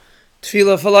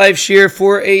Tefillah for Life, Shir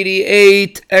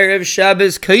 488, Erev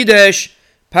Shabbos Kodesh,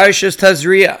 Parshas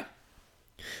Tazria.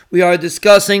 We are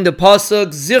discussing the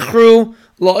pasuk Zichru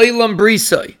La'olam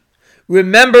Brisai.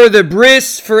 Remember the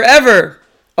bris forever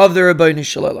of the Rabbeinu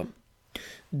Shalom.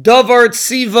 Davar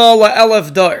Tziva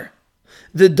La'elef Dar.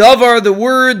 The davar, the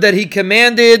word that he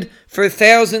commanded for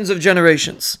thousands of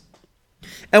generations.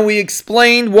 And we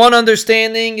explained one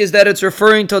understanding is that it's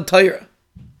referring to Torah.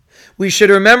 We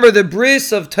should remember the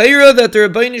bris of Torah that the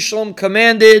Rabbeinu Shalom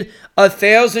commanded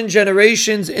 1,000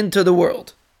 generations into the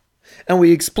world. And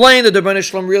we explained that the Rabbeinu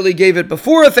Shalom really gave it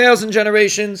before 1,000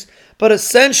 generations, but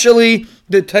essentially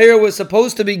the Torah was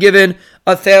supposed to be given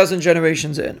 1,000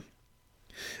 generations in.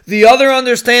 The other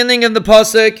understanding in the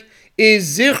pasuk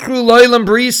is Zichru La'olam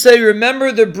Brisai.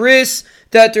 Remember the bris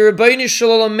that the Rabbeinu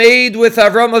Shalom made with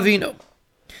Avram Avinu.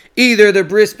 Either the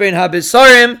bris bein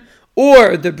habisarim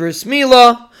or the bris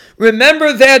milah.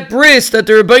 Remember that bris that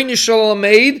the Rabbeinu Shalom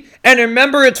made, and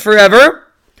remember it forever.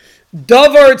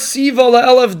 Davar tziva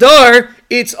la'elef dar,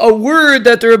 it's a word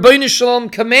that the Rabbeinu Shalom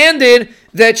commanded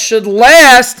that should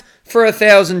last for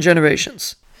 1,000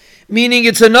 generations. Meaning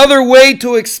it's another way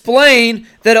to explain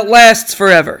that it lasts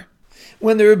forever.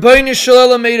 When the Rabbeinu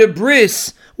Shalom made a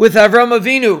bris with Avram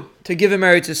Avinu to give him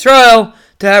Eretz Yisrael,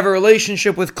 to have a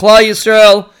relationship with Klal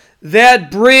Yisrael, that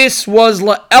bris was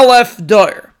la'elef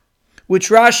dar, which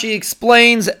Rashi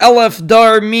explains, elef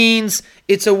dar means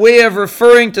it's a way of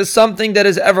referring to something that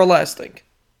is everlasting.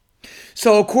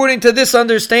 So according to this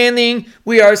understanding,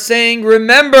 we are saying,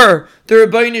 remember the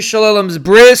Rabbeinu Shalom's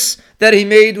bris that he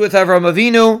made with Avram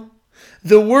Avinu,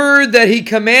 the word that he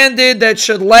commanded that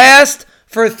should last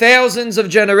for thousands of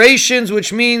generations,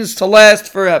 which means to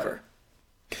last forever.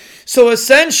 So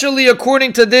essentially,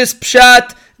 according to this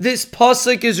pshat, this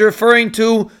pasuk is referring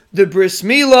to the bris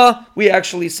milah. We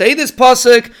actually say this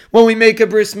pasuk when we make a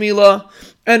bris milah.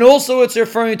 And also it's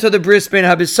referring to the bris bein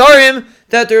habisarim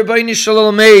that the Rabbeinu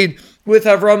Shalom made with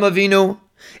Avram Avinu.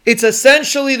 It's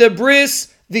essentially the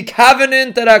bris, the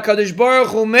covenant that HaKadosh Baruch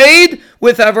Hu made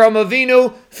with Avram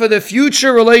Avinu for the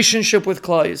future relationship with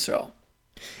Klal Yisrael.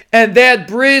 And that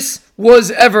bris was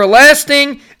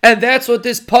everlasting, and that's what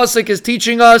this pasuk is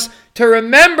teaching us, to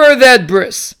remember that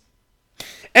bris.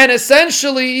 And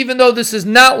essentially, even though this is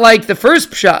not like the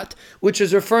first pshat, which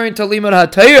is referring to Limud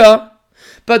HaTorah,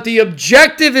 but the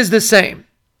objective is the same.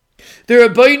 The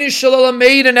Rabbeinu Shalom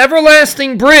made an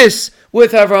everlasting bris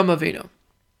with Avram Avinu.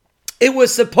 It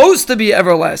was supposed to be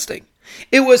everlasting.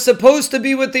 It was supposed to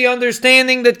be with the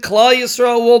understanding that Klal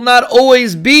Yisrael will not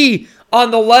always be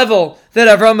on the level that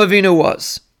Avram Avinu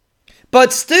was.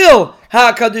 But still,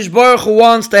 HaKadosh Baruch Hu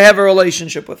wants to have a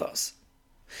relationship with us.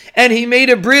 And he made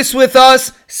a bris with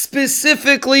us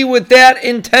specifically with that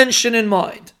intention in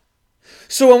mind.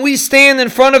 So when we stand in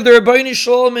front of the Rabbeinu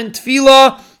Shalom in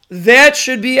Tefillah, that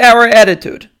should be our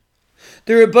attitude.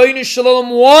 The Rabbeinu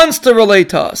Shalom wants to relate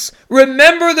to us.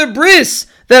 Remember the bris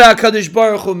that HaKadosh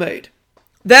Baruch Hu made.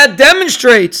 That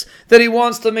demonstrates that he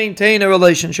wants to maintain a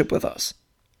relationship with us.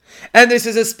 And this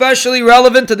is especially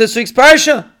relevant to this week's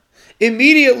parsha.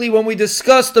 Immediately when we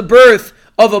discuss the birth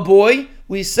of a boy,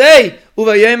 we say,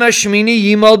 Uvayim Hashmini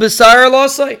Yimal B'Sar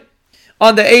Losai.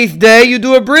 On the 8th day, you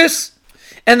do a bris.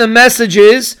 And the message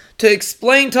is to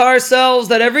explain to ourselves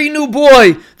that every new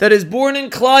boy that is born in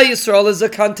Klal Yisrael is a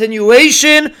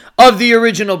continuation of the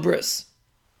original bris.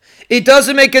 It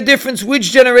doesn't make a difference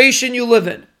which generation you live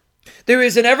in. There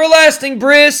is an everlasting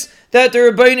bris that the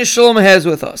Rabbeinu Shalom has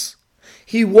with us.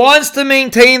 He wants to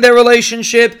maintain their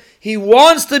relationship. He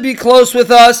wants to be close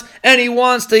with us, and he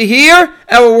wants to hear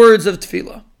our words of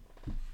tefillah.